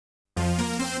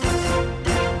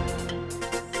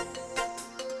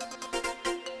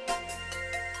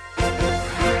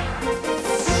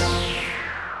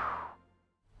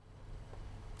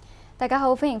大家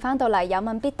好，歡迎翻到嚟有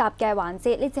問必答嘅環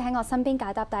節。呢次喺我身邊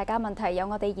解答大家問題有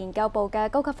我哋研究部嘅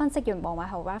高級分析員黃偉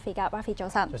豪 Rafi 㗎 ，Rafi 早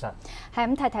晨。早晨。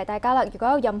係咁提大家啦，如果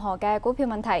有任何嘅股票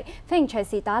問題，歡迎隨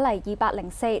時打嚟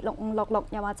28046566，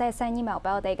又或者係 send email 俾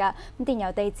我哋㗎。咁電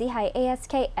郵地址係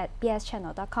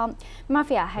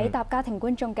ask@bschannel.com。Rafi 喺答家庭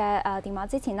觀眾嘅電話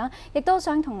之前啦，亦都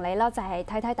想同你啦，就係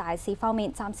睇睇大市方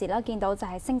面，暫時啦見到就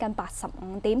係升緊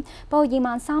85點，報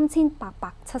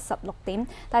23,876點，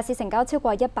大市成交超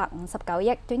過159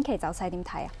億，短期走勢點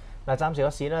睇啊？嗱，暫時個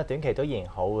市咧短期都依然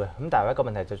好嘅，咁但係一個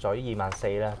問題就在於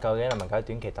24,000啦，究竟能唔能夠喺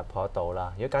短期突破得到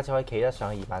啦？如果假設可以企得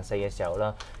上24,000嘅時候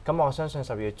啦，咁我相信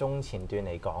10月中前段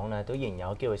嚟講咧，都依然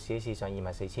有機會試一試上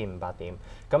24,500點。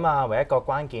咁啊，唯一一個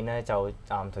關鍵咧就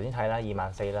頭先睇啦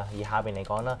24,000啦，而下邊嚟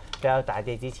講啦比較大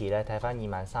啲嘅支持咧，睇翻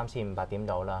23,500點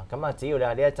度啦。咁啊，只要你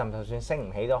話呢一陣就算升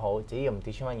唔起都好，只要唔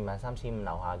跌穿翻23,500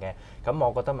樓下嘅，咁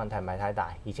我覺得問題唔係太大，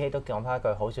而且都講翻一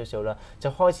句好少少啦，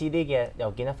就開始啲嘅又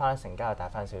見得翻成交又大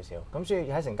翻少少。咁所以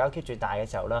喺成交 keep 住大嘅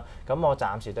時候啦，咁我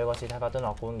暫時對個市睇法都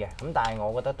樂觀嘅。咁但係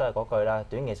我覺得都係嗰句啦，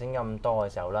短期升咁多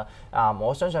嘅時候啦，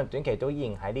我相信短期都依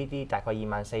然喺呢啲大概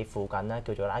24,000附近咧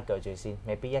叫做拉鋸住先，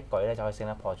未必一舉咧就可以升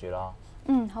得破住咯。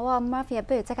好啊 ，Rafi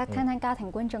不如即刻聽聽家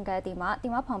庭觀眾嘅電話。電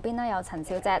話旁邊咧有陳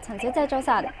小姐，陳小姐早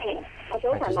晨。早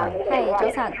晨啊，係早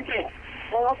晨。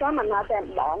我想問下隻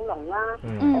網龍啦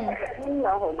，16蚊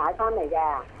2毫買翻嚟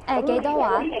嘅。幾多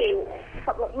話16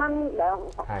蚊2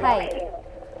毫。係。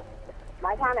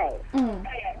買翻嚟。咁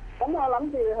我諗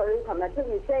住佢琴日出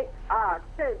業績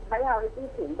即係睇下佢之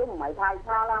前都唔係太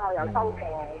差啦，我又收過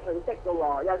佢息嘅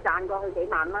喎，又賺過佢幾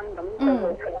萬蚊，咁對佢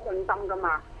有信心噶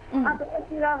嘛。點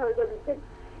知啦，佢個業績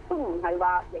都唔係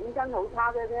話認真好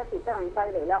差啫，跌得咁犀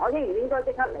利啦，我應唔應該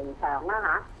即刻離場啦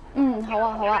嚇？好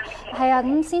啊，係啊，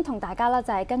咁先同大家啦，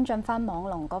就係跟進翻網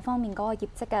龍嗰方面嗰個業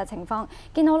績嘅情況。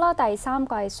見到啦，第三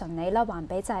季純利啦，環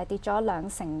比就係跌咗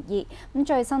2%。咁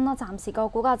最新啦，暫時個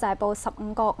股價就係報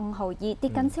15個5毫2，跌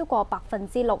緊超過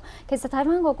6%。其實睇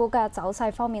翻個股價走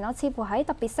勢方面啦，似乎喺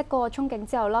特別息嗰個憧憬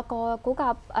之後啦，個股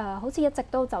價好似一直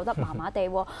都走得麻麻地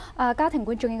喎。家庭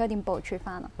觀眾應該點部署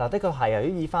翻啊？嗱，的確係啊，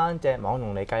以翻隻網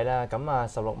龍嚟計啦，咁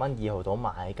16蚊2毫到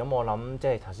買，咁我諗即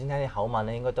係頭先聽啲口吻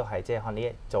咧，應該都係即係可能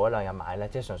呢做一兩日買咧，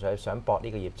即係純粹係想搏呢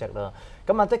個業績啦。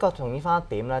咁的確同意翻一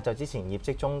點咧，就之前業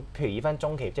績中，譬如以翻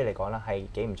中期業績嚟講咧，係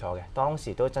幾唔錯嘅。當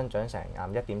時都增長成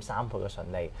1.3倍嘅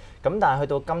純利。咁但係去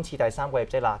到今次第三季業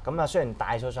績啦，咁雖然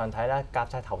大數上睇咧，夾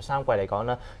晒頭3季嚟講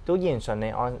咧，都依然順利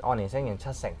按年升成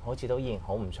7成，好似都依然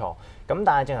好唔錯。咁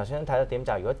但係正頭先睇到點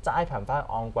就係，如果齋憑翻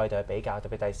按季度去比較，特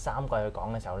別第三季去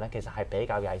講嘅時候咧，其實係比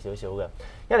較曳少少嘅。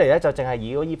一嚟咧就淨係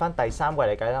如果以翻第三季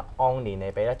嚟計啦，按年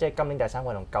嚟比咧，即係今年第三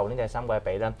季同舊年第三季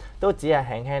比咧，都只係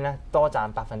輕輕咧多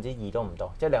賺2%都唔到，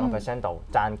即係2% 度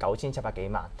賺9,700幾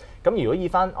萬。咁如果以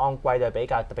翻按季度比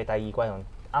較，特別第二季同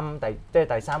即係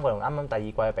第三季同啱第二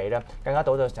季嘅比咧，更加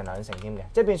到成2成添嘅。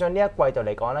即係變相呢一季度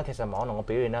嚟講咧，其實網龍嘅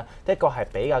表現咧，的確係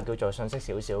比較叫做遜色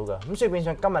少少嘅。咁所以變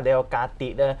相今日你個價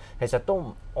跌咧，其實都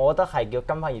我覺得係叫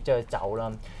跟翻業績去走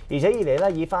啦。而且二嚟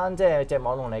咧，以翻即係隻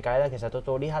網龍嚟計咧，其實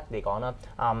到呢刻嚟講啦，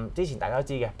之前大家都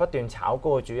知嘅，不斷炒高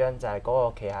嘅主因就係嗰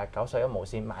個旗下91無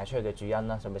線賣出去嘅主因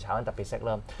啦，甚至炒緊特別息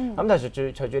啦。咁但係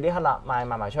隨住呢刻啦，賣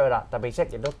埋出去啦，特別息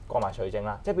亦都過埋除淨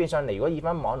啦。即係變相嚟，如果以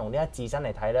翻網龍呢一自身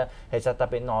嚟睇咧，其實特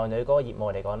別內裏嗰個業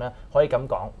務嚟講咧，可以咁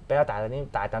講，比較大膽啲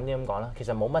咁講啦，其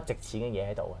實冇乜值錢嘅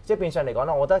嘢喺度嘅。即係變相嚟講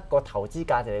啦，我覺得個投資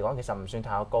價值嚟講其實唔算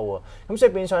太高喎。咁所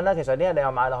以變相咧，其實呢一你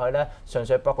又買落去咧，純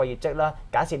粹博個業績啦。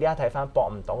假設呢一睇翻博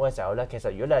唔到嘅時候咧，其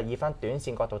實如果你係以翻短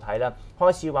線角度睇啦，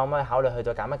開始可唔可以考慮去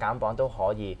到減一減磅都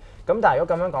可以。咁但係如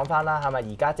果咁樣講翻啦，係咪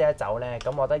而家即刻走咧？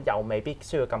咁我覺得又未必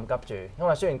需要咁急住，因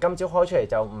為雖然今朝開出嚟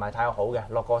就唔係太好嘅，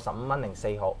落過15蚊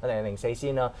04毫04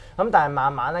先啦。咁但係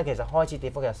慢慢咧，其實開始跌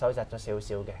幅又收窄咗少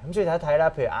少嘅。咁所以睇一睇啦，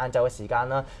譬如晏晝嘅時間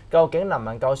啦，究竟能唔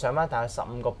能夠上翻大概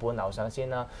15個半樓上先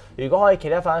啦？如果可以企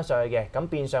得翻上去嘅，咁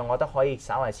變相我覺得可以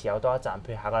稍為持有多一陣，譬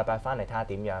如下個禮拜翻嚟睇下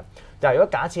點樣。但係如果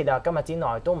假設你話今日之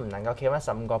內都唔能夠企翻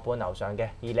15個半樓上嘅，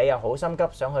而你又好心急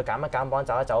想去減一減磅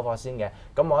走一走貨先嘅，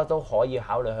咁我覺得都可以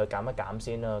考慮去減一減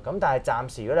先啦。咁但係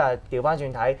暫時如果你係調翻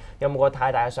轉睇，有冇個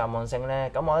太大嘅上望性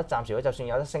咧？咁我覺得暫時如果就算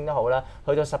有得升都好啦，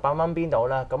去到18蚊邊度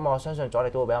啦，咁我相信阻力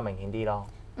都會比較明顯啲咯。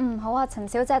好啊，陳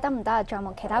小姐得唔得啊？仲有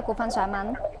冇其他股份想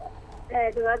問？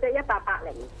仲有隻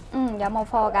1880。有冇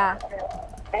貨㗎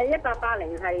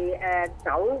？1880係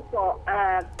9個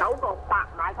8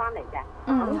買翻嚟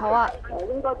嘅。好啊。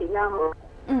應該點樣？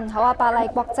好啊，百麗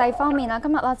國際方面啦，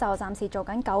今日咧就暫時做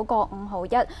緊9個5毫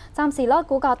1，暫時咧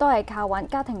股價都係靠穩，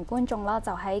家庭觀眾啦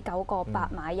就喺9個8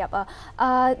買入啊。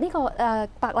呢個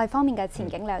百麗方面嘅前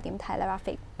景你又點睇咧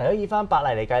 ，Rafi？如果以翻百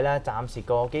麗嚟計咧，暫時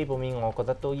個基本面我覺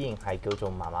得都依然係叫做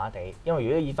麻麻地，因為如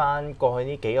果以翻過去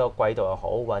呢幾個季度又好，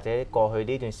或者過去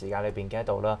呢段時間裏邊嘅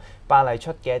度啦，百麗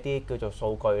出嘅一啲叫做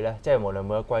數據咧，即係無論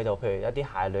每個季度，譬如一啲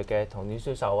鞋類嘅同店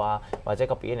銷售啊，或者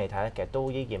個表現嚟睇咧，其實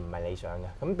都依然唔係理想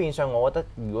嘅。咁變相我覺得，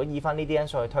如果以翻呢啲因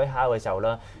素去推敲嘅時候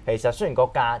咧，其實雖然個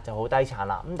價就好低殘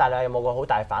啦，咁但係有冇個好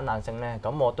大反彈性咧？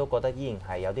咁我都覺得依然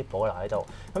係有啲保留喺度。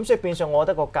咁所以變相我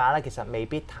覺得個價咧其實未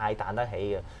必太彈得起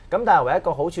嘅。咁但係唯一一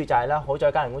個好處就係咧，好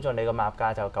在家庭觀眾你個買入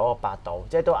價就9個8度，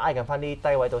即係都挨近翻啲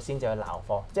低位度先至去撈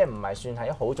貨，即係唔係算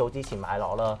係好早之前買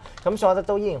落啦。咁所以我覺得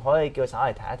都依然可以叫稍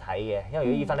微睇一睇嘅，因為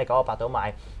如果以翻你9個8度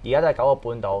買，而家都係9個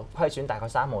半度，虧損大概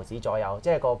3毫子左右，即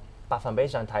係個百分比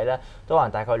上睇咧，都可能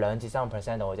大概2至3個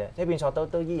%度嘅啫，即係變相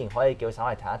都依然可以叫稍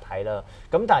微睇一睇啦。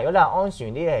咁但係如果你話安全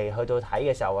啲嚟去到睇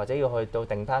嘅時候，或者要去到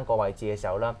定翻個位置嘅時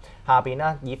候啦，下邊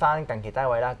啦以翻近期低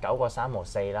位啦9個3毫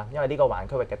4啦，因為呢個環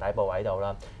區域嘅底部位度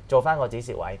啦，做翻個止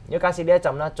蝕位。如果假設呢一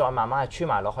陣啦，再慢慢係穿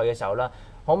埋落去嘅時候啦，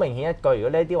好明顯一句，如果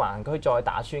呢啲橫區再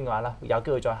打穿嘅話咧，有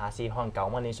機會再下試可能9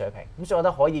蚊啲水平。咁所以我覺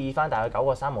得可以以翻大概9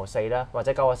個3毫4啦，或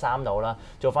者9個3度啦，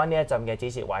做翻呢一陣嘅止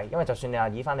蝕位。因為就算你話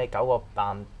以翻你9個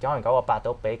8，可能9個8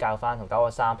度比較翻同9個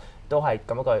3都係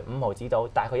咁一句5毫子度，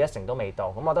大概1成都未到。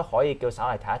咁我覺得可以叫稍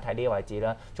微睇一睇呢個位置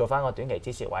啦，做翻個短期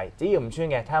止蝕位。只要唔穿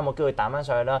嘅，睇下有冇機會彈翻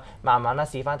上去啦，慢慢啦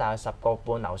試翻大概10個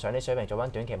半樓上啲水平，做翻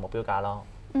短期目標價咯。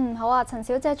好啊，陳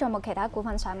小姐仲有冇其他股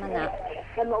份想問啊？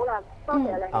冇啦，多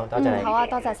謝你。好，多謝你。好啊，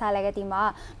多謝晒你嘅電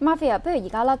話。Mafia，不如而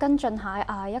家啦跟進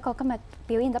下一個今日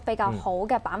表現得比較好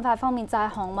嘅板塊方面，就係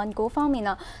航運股方面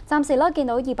啊。暫時啦見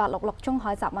到2866中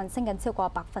海集運升緊超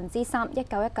過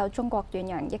3%，1919中國遠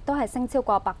洋亦都係升超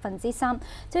過3%。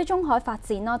至於中海發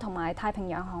展啦，同埋太平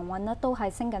洋航運啦，都係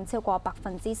升緊超過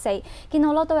4%。見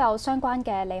到啦都有相關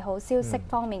嘅利好消息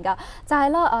方面㗎，就係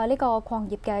啦呢個礦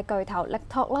業嘅巨頭力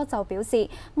拓啦就表示，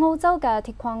澳洲嘅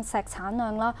鐵礦石產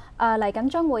量啦，嚟緊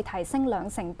將會提升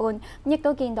2成半。亦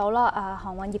都見到啦，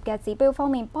航運業嘅指標方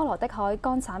面，波羅的海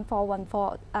乾產貨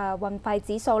運費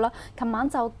指數啦，琴晚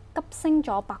就急升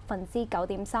咗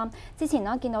9.3%。之前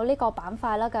啦見到呢個板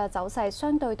塊啦嘅走勢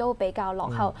相對都比較落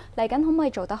後，嚟緊可唔可以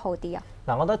做得好啲啊？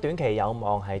嗱，我覺得短期有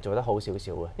望係做得好少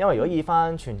少嘅，因為如果以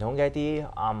翻傳統嘅一啲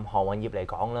航運業嚟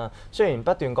講啦，雖然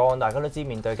不斷個案大家都知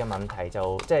面對嘅問題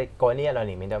就即係過去呢1-2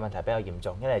年面對嘅問題比較嚴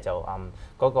重，一嚟就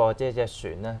嗰個即係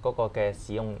船咧嗰個嘅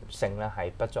使用性咧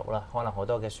係不足啦，可能好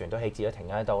多嘅船都棄置咗停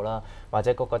喺度啦，或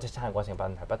者嗰個即係產業過程問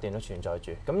題不斷都存在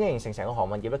住，咁形成成個航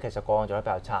運業咧其實個案做得比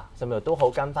較差，甚至乎都好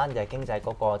跟翻就係經濟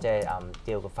嗰個即係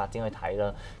叫發展去睇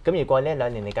啦。咁而過去呢1-2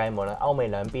年嚟計，無論歐美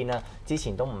兩邊啦，之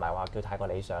前都唔係話叫太過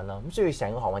理想啦，咁所以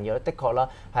成個航運業的確啦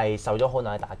係受咗好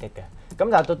大嘅打擊嘅。咁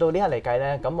但係到呢刻嚟計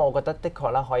咧，咁我覺得的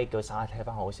確啦可以叫稍微睇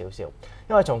翻好少少，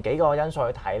因為從幾個因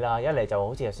素去睇啦，一嚟就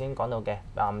好似頭先講到嘅，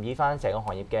以翻成個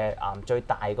行業嘅最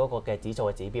大嗰個嘅指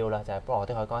數嘅指標啦，就係波羅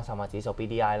的海乾產物指數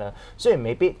BDI 啦。雖然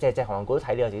未必隻航運股都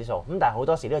睇呢個指數，咁但係好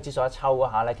多時呢個指數一抽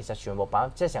嗰下咧，其實全部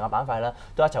即係成個板塊啦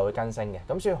都一齊會跟升嘅。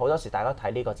咁所以好多時大家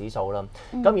睇呢個指數啦。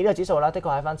咁而呢個指數啦，的確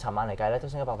喺翻尋晚嚟計咧都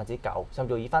升咗9%，甚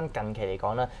至以翻近期嚟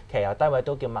講咧，其實由低位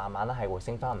都叫慢慢咧係回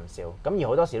升翻唔少。咁而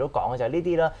好多時都講嘅就係呢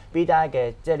啲啦 BDI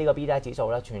嘅，即係呢個 BDI 指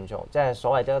數啦，全做即係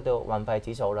所謂得到運費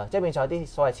指數啦，即係變咗有啲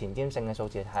所謂前瞻性嘅數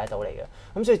字睇得到嚟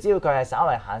嘅。咁所以只要佢係稍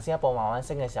微行先一步，慢慢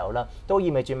升嘅時候啦，都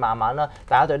意味住慢慢啦，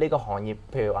大家對呢個行業，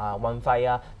譬如話運費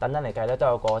啊等等嚟計咧，都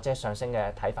有個即係上升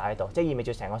嘅睇法喺度，即係意味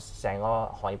住成個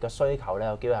行業嘅需求咧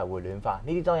有機會係回暖化。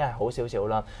呢啲當然係好少少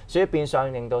啦，所以變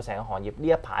相令到成個行業呢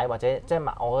一排或者即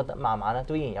係我覺得慢慢咧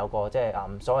都依然有個即係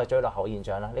所謂追落後現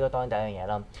象啦。呢個當然第一樣嘢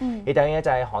啦。而第二樣嘢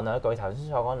就係航運嘅巨頭先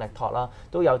所講力拓啦，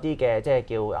都有啲嘅即係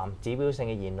叫指標性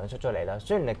嘅言論出咗嚟啦。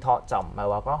雖然力拓就唔係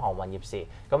話講航運業事，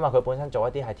咁佢本身做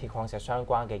一啲係鐵礦石相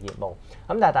關嘅業務，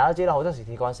咁但係大家都知道好多時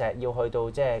鐵礦石要去到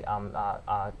即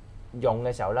係用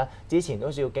嘅時候咧，之前都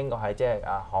需要經過係即係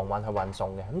航運去運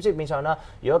送嘅，咁所以變相啦，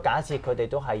如果假設佢哋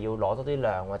都係要攞多啲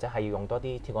量或者係要用多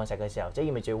啲鐵礦石嘅時候，即係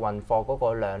意味住運貨嗰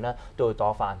個量咧都會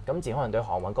多翻，咁自然可能對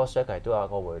航運嗰個需求都有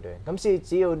個回暖。咁所以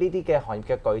只要呢啲嘅行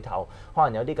業嘅巨頭可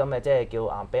能有啲咁嘅即係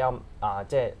叫比較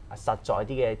即係實在啲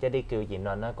嘅一啲叫言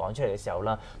論啦講出嚟嘅時候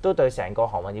啦，都對成個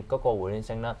航運業嗰個回暖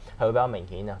性啦係會比較明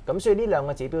顯啊。咁所以呢兩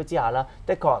個指標之下啦，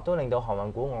的確都令到航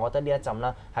運股我覺得呢一陣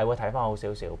啦係會睇翻好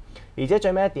少少。而且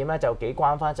最尾一點咧就幾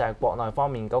關翻就係國內方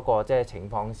面嗰個即係情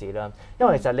況事啦。因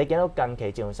為其實你見到近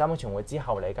期自從三中全會之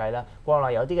後嚟計啦，國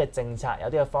內有啲嘅政策、有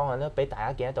啲嘅方向都俾大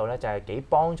家見得到咧，就係幾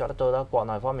幫助得到啦國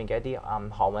內方面嘅一啲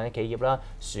航運嘅企業啦、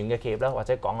船嘅企業啦，或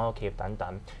者港口企業等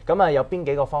等。咁有邊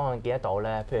幾個方向見得到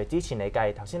咧？譬如之前嚟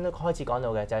計，頭先都開始講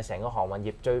到嘅就係成個航運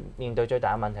業面對最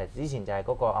大嘅問題，之前就係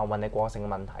嗰個運力過剩嘅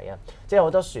問題啊。即係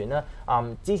好多船咧，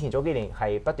之前早幾年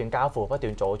係不斷交付、不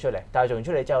斷做出嚟，但係做完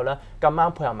出嚟之後咧，咁啱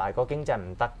配合埋個經濟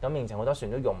唔得，咁形成好多船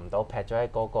都用唔到，劈咗喺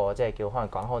嗰個即係叫可能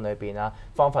港口裏邊啊，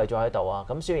荒廢咗喺度啊，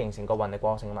咁所以形成個運力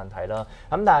過剩嘅問題啦。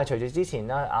咁但係隨住之前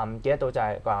咧，記得到就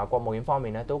係話國務院方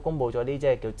面咧都公布咗啲即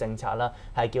係叫政策啦，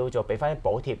係叫做俾翻啲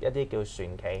補貼一啲叫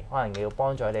船企，可能要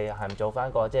幫助你係做翻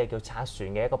個即係叫拆船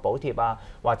嘅一個補貼啊，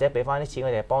或者俾翻啲錢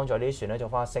佢哋幫助呢啲船咧做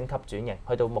翻個升級轉型，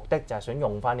去到目的就係想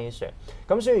用翻呢啲船。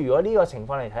咁所以如果呢個情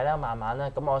況嚟睇咧，慢慢咧，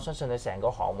咁我相信你成個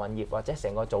航運業或者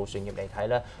成個造船業嚟睇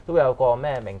咧，都會有個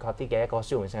咩明確啲嘅一個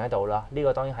舒緩性喺度啦。呢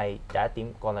個當然係第一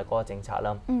點國內嗰個政策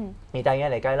啦。而第二嘢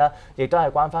嚟計啦，亦都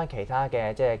係關翻其他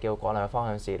嘅即係叫國內嘅方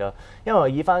向事啦。因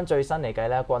為以翻最新嚟計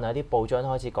咧，國內有啲報章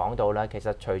開始講到啦，其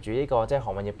實隨住呢個即係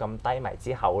航運業咁低迷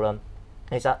之後啦。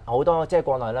其實好多即係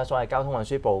國內啦，所謂交通運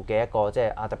輸部嘅一個即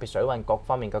係特別水運局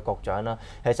方面嘅局長啦，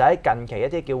其實喺近期一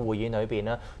啲叫會議裏邊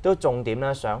啦，都重點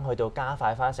咧想去到加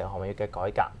快翻成個航運業嘅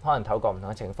改革，可能透過唔同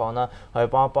嘅情況啦，去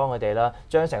幫一幫佢哋啦，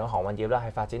將成個航運業咧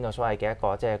係發展到所謂嘅一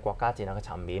個即係國家戰略嘅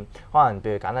層面。可能譬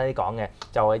如簡單啲講嘅，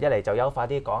就係一嚟就優化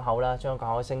啲港口啦，將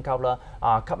港口升級啦，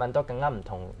吸引多更加唔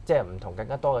同即係唔同更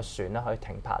加多嘅船啦去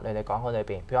停泊你哋港口裏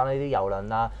邊，譬如講呢啲郵輪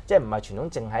啦，即係唔係傳統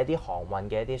淨係一啲航運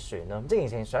嘅一啲船啦，即係形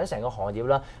成想成個行業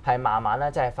啦，係慢慢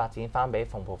咧，即係發展翻俾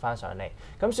蓬勃翻上嚟。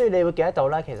咁所以你會見得到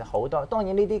咧，其實好多當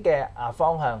然呢啲嘅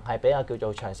方向係比較叫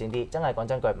做長線啲。真係講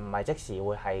真句，唔係即時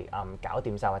會係搞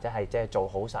掂晒或者係即係做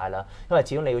好晒啦。因為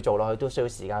始終你要做落去都需要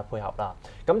時間配合啦。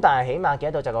咁但係起碼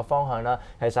見得到就個方向啦，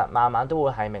其實慢慢都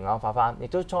會係明朗化翻，亦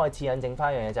都再次印證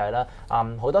翻一樣嘢就係啦。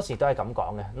好多時都係咁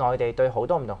講嘅，內地對好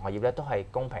多唔同行業咧都係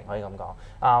公平可以咁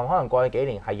講。可能過去幾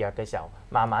年係弱嘅時候，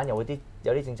慢慢有啲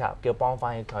政策叫幫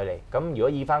翻起佢哋。咁如果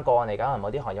以翻個案嚟講，可能某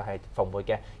啲行業係蓬勃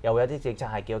嘅，又會有啲政策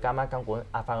係叫監管監管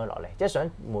壓翻佢落嚟，即係想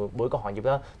每個行業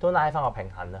咧都拉翻個平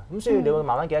衡啊。咁所以你會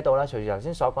慢慢記得到啦。隨住頭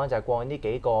先所講就係過去呢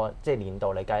幾個即係年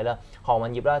度嚟計啦，航運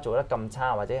業啦做得咁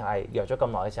差或者係弱咗咁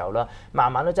耐嘅時候啦，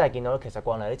慢慢都真係見到其實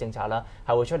國內啲政策啦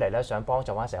係會出嚟咧想幫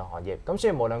助翻成個行業。咁所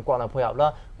以無論國內配合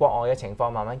啦，國外嘅情況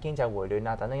慢慢經濟回暖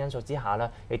啊等等因素之下咧，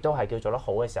亦都係叫做得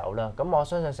好嘅時候啦。咁我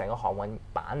相信成個航運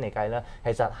板嚟計咧，其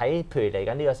實喺譬如嚟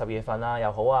緊呢個12月份啊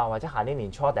又好啊，或者下年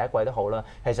年初第一季都好啦，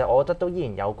其實我覺得都依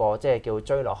然有個即係叫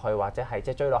追落去或者係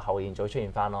即係追落後現再出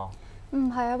現翻咯。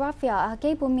係啊 Raffia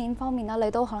基本面方面啦，你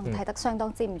都可能睇得相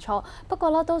當之唔錯。不過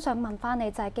咧，都想問翻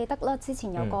你，就係記得啦，之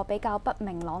前有個比較不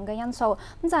明朗嘅因素，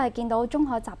咁就係見到中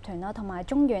海集團啦同埋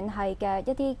中遠系嘅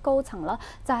一啲高層啦，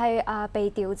就係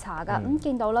被調查㗎。咁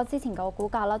見到啦，之前個股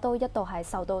價啦都一度係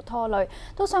受到拖累。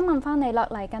都想問翻你啦，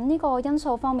嚟緊呢個因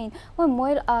素方面，會唔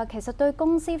會其實對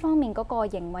公司方面嗰個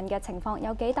營運嘅情況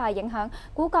有幾大影響？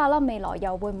股價啦，未來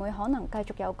又會唔會可能繼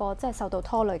續有個即係受到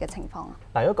拖累嘅情況啊？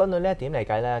嗱，如果講到呢一點嚟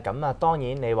計咧，咁當然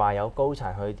你話有高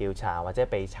層去調查或者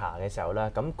被查嘅時候咧，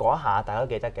咁嗰下大家都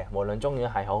記得嘅，無論中遠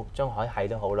係好、中海係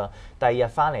都好啦。第二日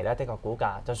翻嚟咧，的確股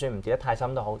價就算唔跌得太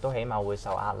深都好，都起碼會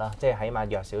受壓啦，即係起碼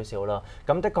弱少少啦。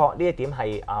咁的確呢一點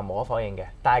係無可否認嘅。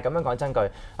但係咁樣講真句，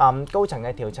高層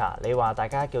嘅調查，你話大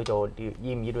家叫做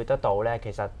意唔意料得到咧？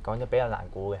其實講咗比較難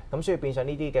估嘅。咁所以變相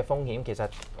呢啲嘅風險，其實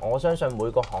我相信每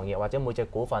個行業或者每隻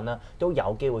股份啦都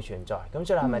有機會存在。咁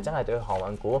所以係咪真係對航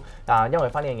運股因為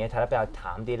翻呢樣嘢睇得比較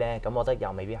淡啲咧？咁我覺得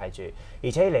又未必係住。而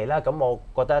且嚟啦，咁我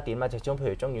覺得一點咧，其中譬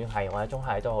如中遠系或者中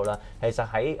海都好啦，其實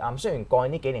喺雖然過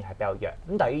去呢幾年係比較弱，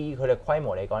咁但係以佢哋規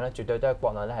模嚟講咧，絕對都係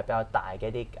國內咧係比較大嘅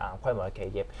一啲規模嘅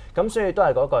企業。咁所以都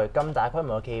係嗰句咁大規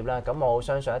模嘅企業啦，咁我好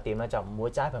相信一點咧，就唔會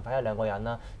齋憑一兩個人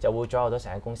啦，就會左右到成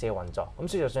間公司嘅運作。咁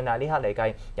所以就算係呢刻嚟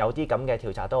計有啲咁嘅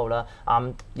調查都好啦，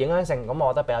影響性咁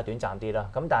我覺得比較短暫啲啦。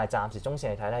咁但係暫時中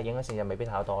線嚟睇咧，影響性就未必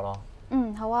太多咯。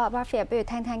好啊 Raffia 不如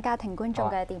聽聽家庭觀眾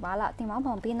嘅電話啦。電話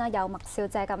旁邊啦有麥小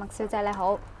姐㗎，麥小姐你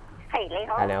好。係你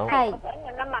好。你好。係。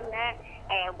我想問一問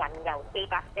咧，雲遊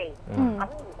440，咁而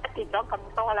家跌咗咁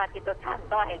多啦，跌到差唔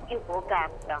多係招股價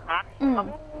咁上下，咁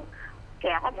其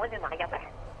實可唔可以買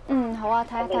入咧？好啊，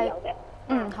睇一睇。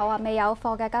好啊，未有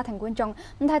貨嘅家庭觀眾，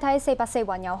咁睇睇484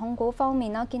雲遊控股方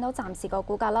面啦，見到暫時個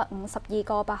股價啦52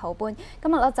個8毫半，今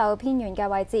日咧就偏軟嘅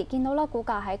位置，見到啦股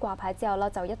價喺掛牌之後啦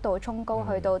就一度衝高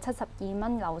去到72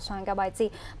蚊樓上嘅位置，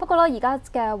不過咧而家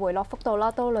嘅回落幅度啦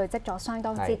都累積咗相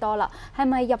當之多啦，係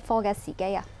咪入貨嘅時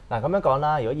機啊？嗱咁樣講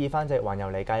啦，如果以翻隻環油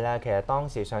嚟計咧，其實當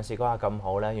時上市嗰下咁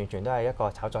好咧，完全都係一個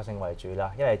炒作性為主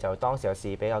啦。因為就當時個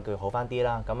市比較叫好翻啲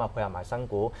啦，咁啊配合埋新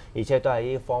股，而且都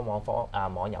係啲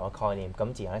網遊嘅概念，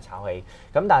咁自然咧炒起。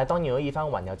咁但係當然如果以翻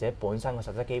環油自己本身個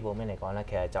實質基本面嚟講咧，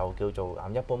其實就叫做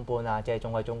一般般啦，即係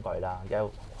中規中矩啦。又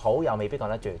好又未必講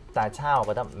得住，但係差我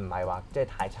覺得唔係話即係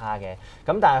太差嘅。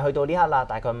咁但係去到呢刻啦，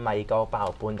大概52.8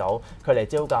毫半到，距離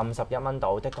招價51蚊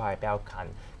到，的確係比較近。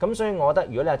咁所以我覺得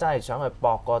如果你係真係想去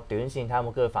搏個短線睇下有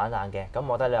冇機會反彈嘅，咁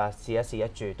我覺得你話試一試一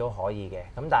注都可以嘅。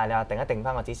咁但係你話定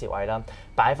翻個止蝕位啦，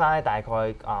擺翻喺大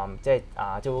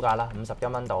概招股價啦51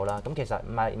蚊度啦。咁其實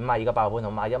52.8毫半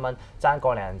同51蚊爭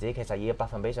個零銀紙，其實以百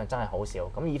分比上真係好少。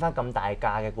咁以翻咁大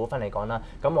價嘅股份嚟講啦，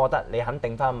咁我覺得你肯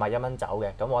定翻51蚊走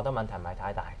嘅，咁我覺得問題唔係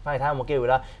太大。翻嚟睇下有冇機會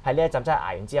啦，喺呢一陣真係捱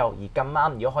完之後，而咁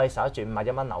啱如果可以守得住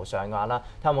51蚊樓上嘅話啦，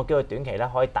睇下有冇機會短期咧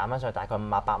可以彈翻上去大概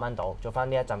58蚊度，做翻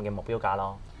呢一陣嘅目標價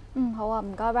咯。好啊，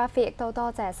唔該 Rafi， 亦都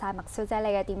多謝晒麥小姐你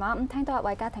嘅電話。聽到一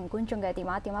位家庭觀眾嘅電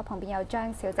話旁邊有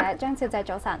張小姐，張小姐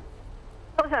早晨。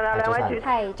早晨啊，兩位主持。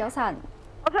係早晨。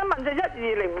我想問隻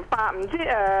1208，唔知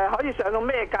可以上到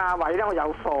咩價位咧？我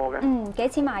有貨嘅。幾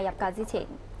錢買入㗎之前？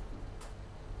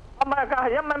我買入價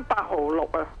係1.8毫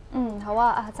6啊。好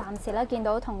啊，暫時咧見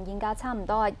到同現價差唔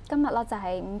多啊。今日咧就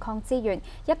係五礦資源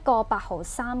1.8毫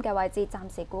3嘅位置，暫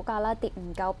時股價咧跌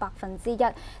唔夠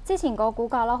1%。之前個股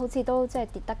價啦，好似都即係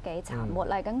跌得幾慘喎。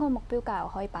嚟緊個目標價又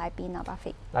可以擺喺邊啊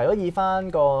 ，Buffy？ 嗱，如果以翻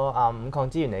個五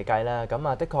礦資源嚟計咧，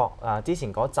咁的確之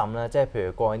前嗰陣咧，即係譬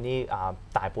如過去呢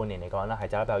大半年嚟講咧，係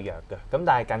走得比較弱嘅。咁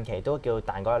但係近期都叫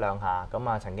彈嗰一兩下，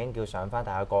咁曾經叫上翻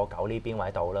大概過9呢邊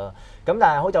位度啦。咁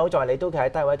但係好在你都喺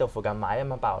低位度附近買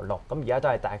1.8毫6，咁而家都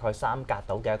係大概3格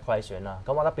到嘅虧損啦。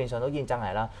咁我覺得變相都依然真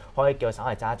係啦，可以叫稍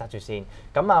為揸一揸住先。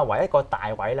咁唯一一個大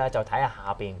位咧，就睇下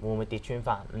下邊會唔會跌穿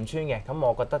翻，唔穿嘅，咁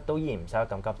我覺得都依然唔使得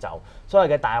咁急走。所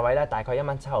謂嘅大位咧，大概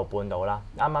1.7毫半到啦。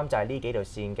啱啱就係呢幾條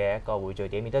線嘅一個匯聚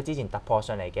點，亦都之前突破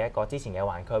上嚟嘅一個之前嘅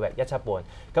環區域1.7半。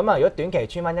咁如果短期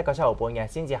穿翻1.7毫半嘅，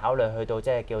先至考慮去到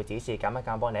即係叫指示減一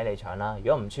減幫你離場啦。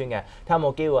如果唔穿嘅，睇下有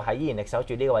冇機會喺依然力守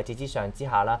住呢個位置之上之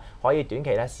下啦，可以短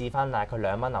期咧試翻大概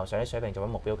2蚊樓上啲水平做緊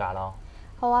目標價咯。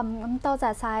好啊，咁多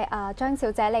謝晒張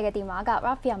小姐你嘅電話㗎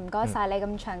 ，Rafi 唔該晒你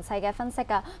咁詳細嘅分析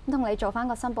㗎，咁同你做翻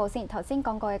個申報先。頭先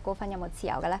講過嘅股份有冇持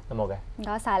有嘅咧？都冇嘅。唔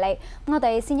該晒你。咁我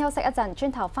哋先休息一陣，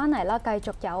轉頭翻嚟啦，繼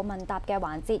續有問答嘅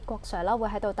環節，郭 Sir 啦會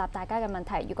喺度答大家嘅問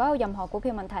題。如果有任何股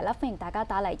票問題啦，歡迎大家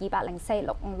打嚟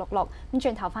204-6566。咁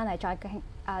轉頭翻嚟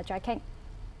再傾。